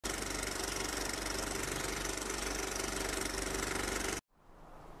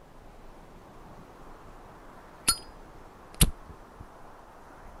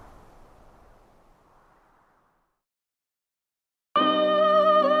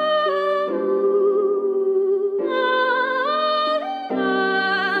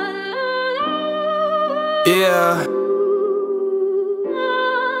Yeah.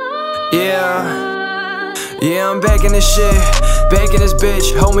 Yeah. Yeah, I'm back in this shit, back in this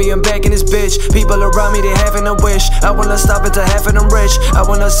bitch. Homie, I'm back in this bitch. People around me, they having a wish. I wanna stop until half of them rich. I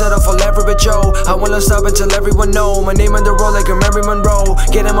wanna settle for leverage, yo. I wanna stop until everyone know my name on the road like a Mary Monroe.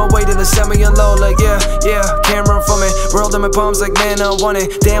 Get in my way, then send me unload. Like yeah, can't run from it. Rolled in my palms like man, I want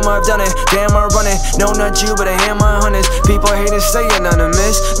it. Damn, I've done it, damn, I run it. No, not you, but I hand my hundreds. People hate to stay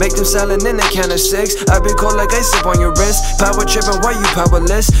anonymous. Make them selling in the count of 6. I be cold like ice up on your wrist. Power tripping while you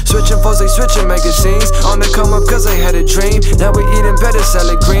powerless. Switching foes like switching magazines. On the come up cause I had a dream. Now we eating better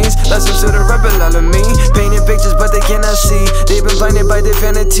salad greens. Lessons to the rebel all of me. Painting pictures but they cannot see. They've been blinded by their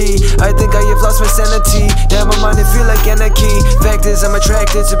vanity. I think I have lost my sanity. Now my mind it feel like anarchy. Fact is I'm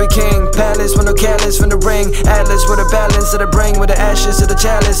attracted to be king. Palace with no callous from the ring. Atlas with a balance of the brain. With the ashes of the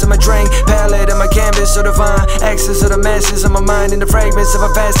chalice of my drink. Palette of my canvas so divine. Access of the masses of my mind. And the fragments of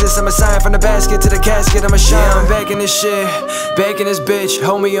a fastest. I'm a sign from the basket to the casket. I'm a shine. Yeah, I'm back in this shit, back in this bitch.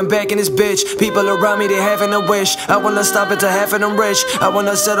 Homie, I'm back in this bitch. People around me, they having a wish. I wanna stop until half of them rich. I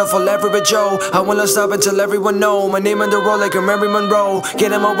wanna settle for leverage, yo. I wanna stop until everyone know my name on the road like a Mary Monroe.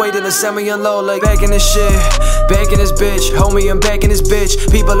 Get in my way, then send me unload. Like back in this shit, back in this bitch. Homie, I'm back in this bitch.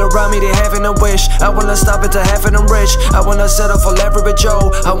 People around me, they having a wish. I wanna stop until half of them rich. I wanna settle for leverage, yo.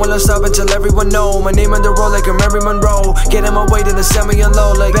 I wanna stop until everyone know my name on the road like a Mary Monroe. Get in my way, then send me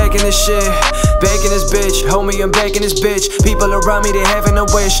unload. Like back in this shit, back in this bitch. Homie, I'm back in this bitch. People around me, they having a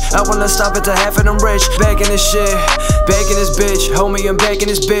wish. I wanna stop until half of them rich. Back in this shit, back in this bitch. Homie, I'm back in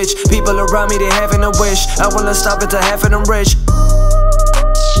this bitch. People around me, they having a wish. I wanna stop until half of them rich.